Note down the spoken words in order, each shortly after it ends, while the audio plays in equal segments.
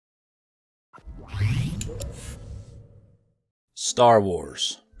Star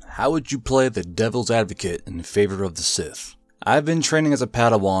Wars. How would you play the devil's advocate in favor of the Sith? I've been training as a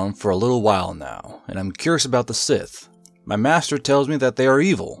Padawan for a little while now, and I'm curious about the Sith. My master tells me that they are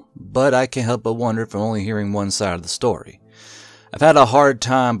evil, but I can't help but wonder if I'm only hearing one side of the story. I've had a hard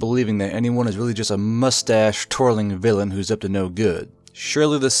time believing that anyone is really just a mustache-twirling villain who's up to no good.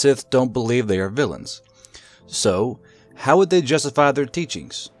 Surely the Sith don't believe they are villains. So, how would they justify their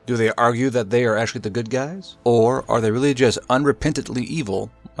teachings? Do they argue that they are actually the good guys? Or are they really just unrepentantly evil,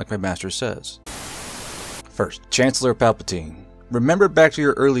 like my master says? First, Chancellor Palpatine. Remember back to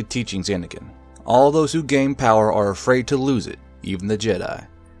your early teachings, Anakin. All those who gain power are afraid to lose it, even the Jedi.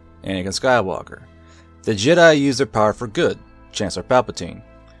 Anakin Skywalker. The Jedi use their power for good, Chancellor Palpatine.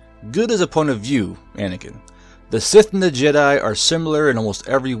 Good is a point of view, Anakin. The Sith and the Jedi are similar in almost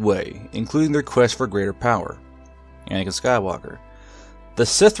every way, including their quest for greater power. Anakin Skywalker. The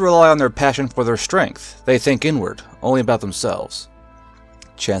Sith rely on their passion for their strength. They think inward, only about themselves.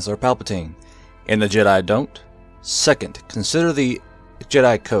 Chancellor Palpatine. And the Jedi don't? Second, consider the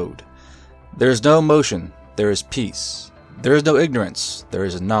Jedi Code. There is no emotion, there is peace. There is no ignorance, there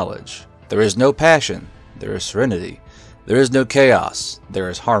is knowledge. There is no passion, there is serenity. There is no chaos, there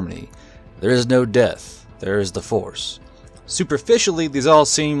is harmony. There is no death, there is the Force. Superficially, these all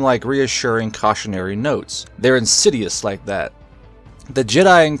seem like reassuring cautionary notes. They're insidious like that. The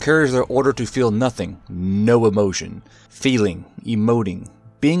Jedi encourage their order to feel nothing, no emotion. Feeling, emoting,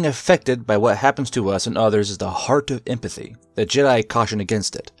 being affected by what happens to us and others is the heart of empathy. The Jedi caution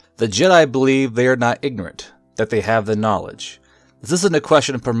against it. The Jedi believe they are not ignorant, that they have the knowledge. This isn't a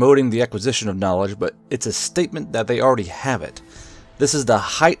question of promoting the acquisition of knowledge, but it's a statement that they already have it. This is the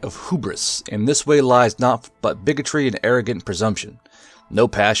height of hubris, and this way lies not but bigotry and arrogant presumption. No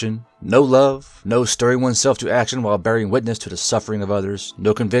passion, no love, no stirring oneself to action while bearing witness to the suffering of others,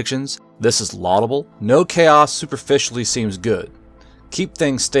 no convictions. This is laudable. No chaos superficially seems good. Keep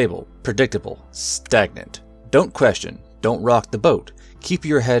things stable, predictable, stagnant. Don't question, don't rock the boat. Keep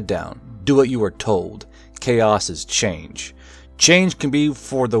your head down, do what you are told. Chaos is change. Change can be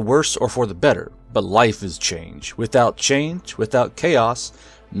for the worse or for the better, but life is change. Without change, without chaos,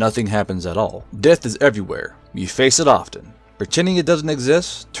 nothing happens at all. Death is everywhere. You face it often. Pretending it doesn't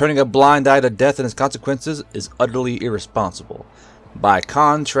exist, turning a blind eye to death and its consequences is utterly irresponsible. By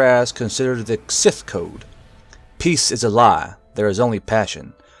contrast, consider the Sith Code. Peace is a lie. There is only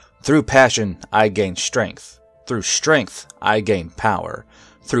passion. Through passion, I gain strength. Through strength, I gain power.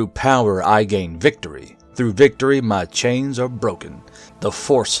 Through power, I gain victory. Through victory, my chains are broken. The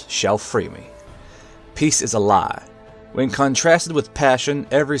Force shall free me. Peace is a lie. When contrasted with passion,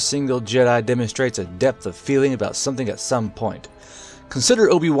 every single Jedi demonstrates a depth of feeling about something at some point. Consider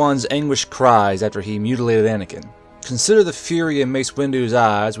Obi-Wan's anguished cries after he mutilated Anakin. Consider the fury in Mace Windu's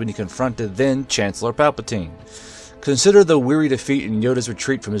eyes when he confronted then Chancellor Palpatine. Consider the weary defeat in Yoda's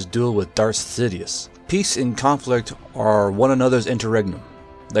retreat from his duel with Darth Sidious. Peace and conflict are one another's interregnum.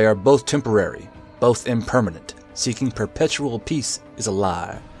 They are both temporary, both impermanent. Seeking perpetual peace is a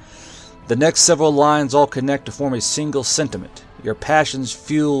lie. The next several lines all connect to form a single sentiment. Your passions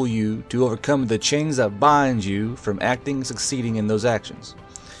fuel you to overcome the chains that bind you from acting and succeeding in those actions.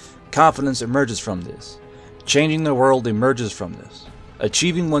 Confidence emerges from this. Changing the world emerges from this.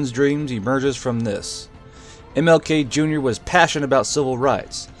 Achieving one's dreams emerges from this. MLK Jr. was passionate about civil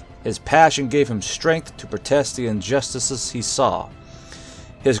rights. His passion gave him strength to protest the injustices he saw.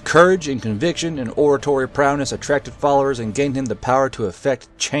 His courage and conviction and oratory prowess attracted followers and gained him the power to effect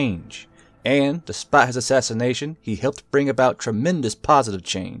change. And, despite his assassination, he helped bring about tremendous positive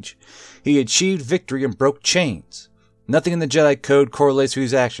change. He achieved victory and broke chains. Nothing in the Jedi Code correlates with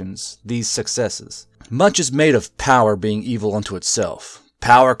these actions, these successes. Much is made of power being evil unto itself.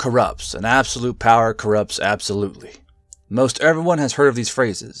 Power corrupts, and absolute power corrupts absolutely. Most everyone has heard of these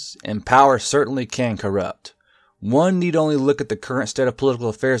phrases, and power certainly can corrupt. One need only look at the current state of political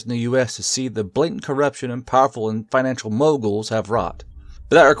affairs in the U.S. to see the blatant corruption and powerful and financial moguls have wrought.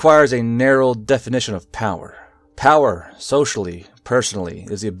 But that requires a narrow definition of power. Power, socially, personally,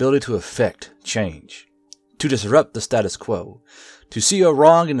 is the ability to effect change, to disrupt the status quo, to see a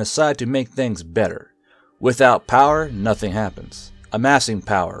wrong and decide to make things better. Without power, nothing happens. Amassing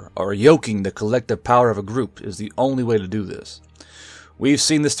power, or yoking the collective power of a group, is the only way to do this. We've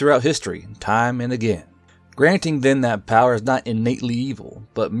seen this throughout history, time and again. Granting then that power is not innately evil,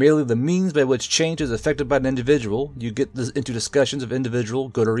 but merely the means by which change is effected by an individual, you get into discussions of individual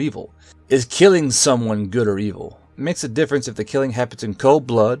good or evil. Is killing someone good or evil? It makes a difference if the killing happens in cold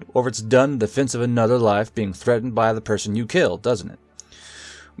blood, or if it's done in defense of another life being threatened by the person you killed, doesn't it?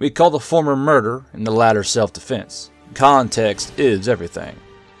 We call the former murder, and the latter self-defense. Context is everything.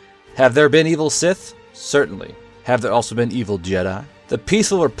 Have there been evil Sith? Certainly. Have there also been evil Jedi? The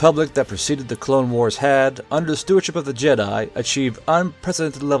peaceful republic that preceded the Clone Wars had, under the stewardship of the Jedi, achieved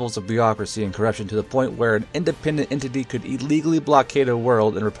unprecedented levels of bureaucracy and corruption to the point where an independent entity could illegally blockade a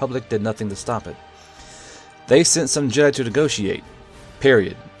world and the Republic did nothing to stop it. They sent some Jedi to negotiate.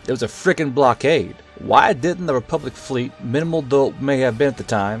 Period. It was a frickin' blockade. Why didn't the Republic fleet, minimal though it may have been at the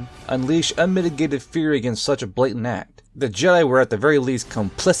time, unleash unmitigated fury against such a blatant act? The Jedi were at the very least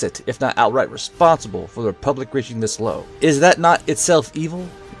complicit, if not outright responsible, for the Republic reaching this low. Is that not itself evil,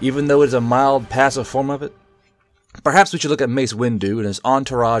 even though it is a mild, passive form of it? Perhaps we should look at Mace Windu and his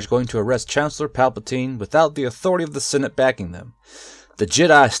entourage going to arrest Chancellor Palpatine without the authority of the Senate backing them. The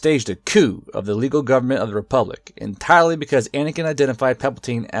Jedi staged a coup of the legal government of the Republic, entirely because Anakin identified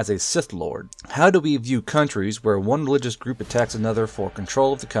Palpatine as a Sith Lord. How do we view countries where one religious group attacks another for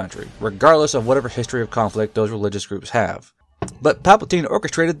control of the country, regardless of whatever history of conflict those religious groups have? But Palpatine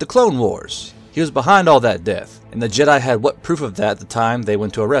orchestrated the Clone Wars. He was behind all that death, and the Jedi had what proof of that at the time they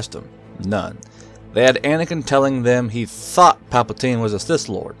went to arrest him? None. They had Anakin telling them he thought Palpatine was a Sith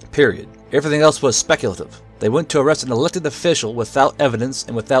Lord, period. Everything else was speculative. They went to arrest an elected official without evidence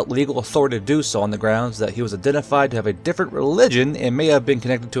and without legal authority to do so on the grounds that he was identified to have a different religion and may have been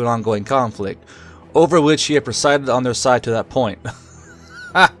connected to an ongoing conflict, over which he had presided on their side to that point.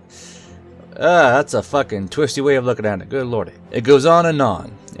 Ha! That's a fucking twisty way of looking at it, good lordy. It goes on,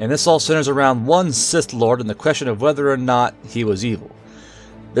 and this all centers around one Sith Lord and the question of whether or not he was evil.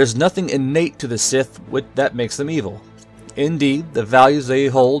 There's nothing innate to the Sith that makes them evil. Indeed, the values they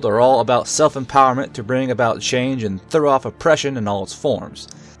hold are all about self-empowerment to bring about change and throw off oppression in all its forms.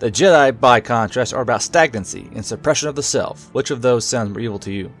 The Jedi, by contrast, are about stagnancy and suppression of the self. Which of those sounds more evil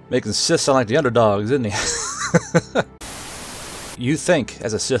to you? Making Sith sound like the underdogs, isn't he? You think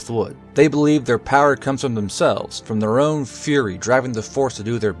as a Sith would. They believe their power comes from themselves, from their own fury driving the Force to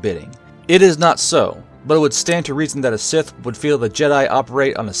do their bidding. It is not so. But it would stand to reason that a Sith would feel the Jedi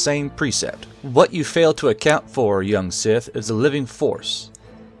operate on the same precept. What you fail to account for, young Sith, is the living Force.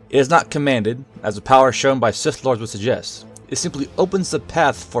 It is not commanded, as the power shown by Sith Lords would suggest. It simply opens the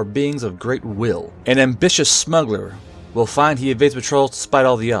path for beings of great will. An ambitious smuggler will find he evades patrols despite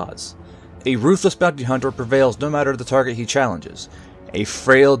all the odds. A ruthless bounty hunter prevails no matter the target he challenges. A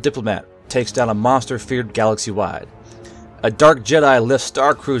frail diplomat takes down a monster feared galaxy-wide. A dark Jedi lifts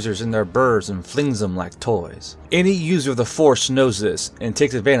star cruisers in their burrs and flings them like toys. Any user of the Force knows this and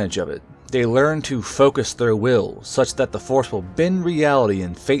takes advantage of it. They learn to focus their will such that the Force will bend reality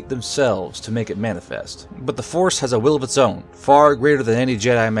and fate themselves to make it manifest. But the Force has a will of its own, far greater than any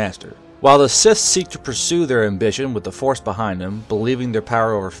Jedi Master. While the Sith seek to pursue their ambition with the Force behind them, believing their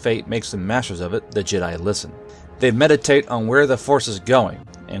power over fate makes them masters of it, the Jedi listen. They meditate on where the Force is going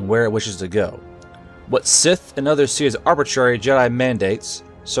and where it wishes to go. What Sith and others see as arbitrary Jedi mandates,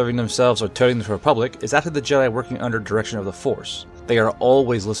 serving themselves or toting the Republic, is actually the Jedi working under direction of the Force. They are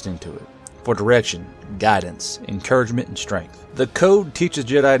always listening to it, for direction, guidance, encouragement, and strength. The Code teaches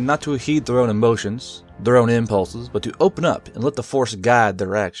Jedi not to heed their own emotions, their own impulses, but to open up and let the Force guide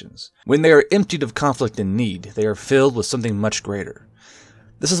their actions. When they are emptied of conflict and need, they are filled with something much greater.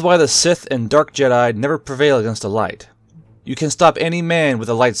 This is why the Sith and Dark Jedi never prevail against the light. You can stop any man with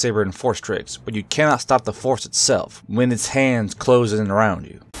a lightsaber and Force tricks, but you cannot stop the Force itself when its hands close in around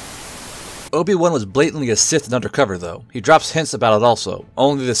you. Obi-Wan was blatantly a Sith and undercover though. He drops hints about it also.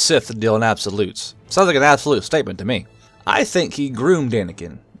 Only the Sith deal in absolutes. Sounds like an absolute statement to me. I think he groomed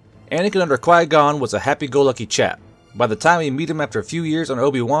Anakin. Anakin under Qui-Gon was a happy-go-lucky chap. By the time we meet him after a few years on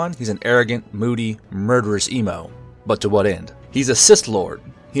Obi-Wan, he's an arrogant, moody, murderous emo. But to what end? He's a Sith Lord.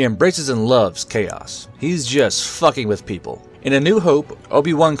 He embraces and loves chaos. He's just fucking with people. In A New Hope,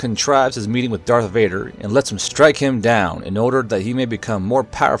 Obi-Wan contrives his meeting with Darth Vader and lets him strike him down in order that he may become more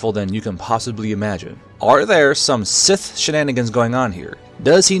powerful than you can possibly imagine. Are there some Sith shenanigans going on here?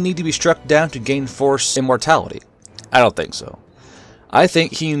 Does he need to be struck down to gain Force immortality? I don't think so. I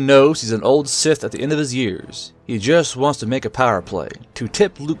think he knows he's an old Sith at the end of his years. He just wants to make a power play, to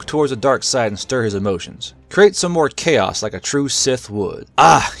tip Luke towards the dark side and stir his emotions. Create some more chaos like a true Sith would.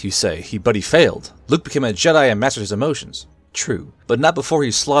 Ah, you say, but he failed. Luke became a Jedi and mastered his emotions. True, but not before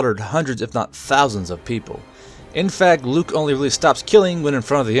he slaughtered hundreds if not thousands of people. In fact, Luke only really stops killing when in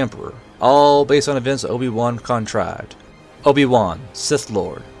front of the Emperor. All based on events Obi-Wan contrived. Obi-Wan, Sith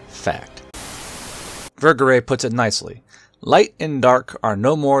Lord, fact. Mrgreentext puts it nicely. Light and dark are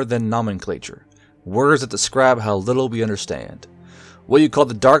no more than nomenclature, words that describe how little we understand. What you call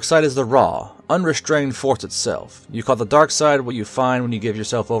the dark side is the raw, unrestrained Force itself. You call the dark side what you find when you give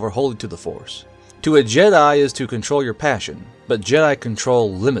yourself over wholly to the Force. To a Jedi is to control your passion, but Jedi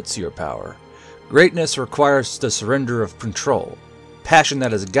control limits your power. Greatness requires the surrender of control, passion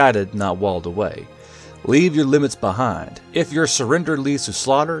that is guided, not walled away. Leave your limits behind. If your surrender leads to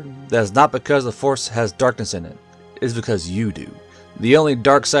slaughter, that is not because the Force has darkness in it. It is because you do. The only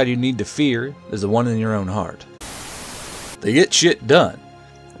dark side you need to fear is the one in your own heart. They get shit done.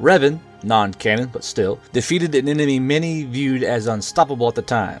 Revan, non-canon but still, defeated an enemy many viewed as unstoppable at the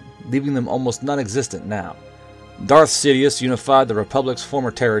time, leaving them almost non-existent now. Darth Sidious unified the Republic's former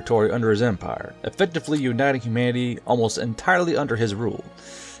territory under his empire, effectively uniting humanity almost entirely under his rule.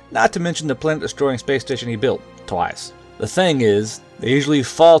 Not to mention the planet-destroying space station he built, twice. The thing is, they usually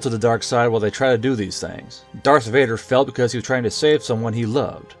fall to the dark side while they try to do these things. Darth Vader fell because he was trying to save someone he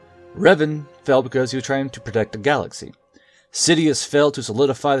loved. Revan fell because he was trying to protect the galaxy. Sidious fell to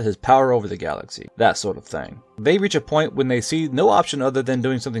solidify his power over the galaxy, that sort of thing. They reach a point when they see no option other than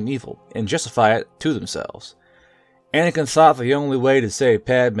doing something evil, and justify it to themselves. Anakin thought the only way to save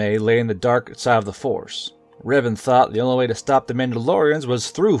Padme lay in the dark side of the Force. Revan thought the only way to stop the Mandalorians was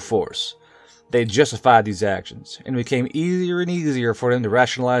through Force. They justified these actions, and it became easier and easier for them to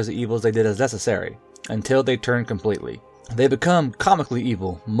rationalize the evils they did as necessary, until they turned completely. They become comically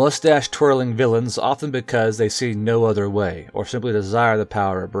evil, mustache-twirling villains often because they see no other way, or simply desire the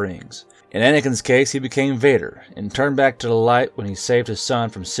power it brings. In Anakin's case, he became Vader, and turned back to the light when he saved his son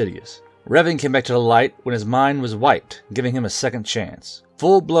from Sidious. Revan came back to the light when his mind was wiped, giving him a second chance.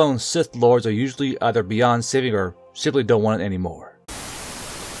 Full-blown Sith Lords are usually either beyond saving or simply don't want it anymore.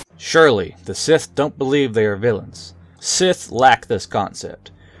 Surely, the Sith don't believe they are villains. Sith lack this concept.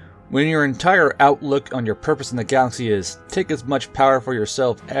 When your entire outlook on your purpose in the galaxy is, take as much power for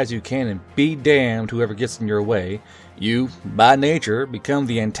yourself as you can and be damned whoever gets in your way, you, by nature, become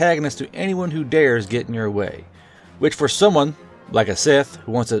the antagonist to anyone who dares get in your way. Which for someone, like a Sith,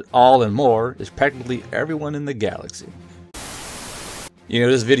 who wants it all and more, is practically everyone in the galaxy. You know,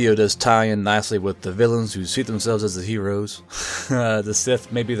 this video does tie in nicely with the villains who see themselves as the heroes. The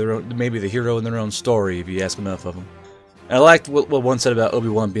Sith may be the hero in their own story if you ask enough of them. I liked what one said about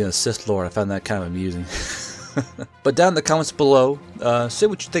Obi-Wan being a Sith Lord. I found that kind of amusing. But down in the comments below, say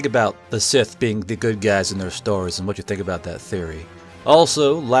what you think about the Sith being the good guys in their stories and what you think about that theory.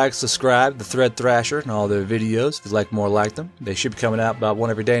 Also, like, subscribe to Thread Thrasher and all their videos if you'd like more like them. They should be coming out about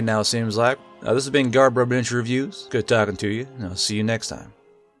one every day now, it seems like. This has been Garbro Miniature Reviews. Good talking to you, and I'll see you next time.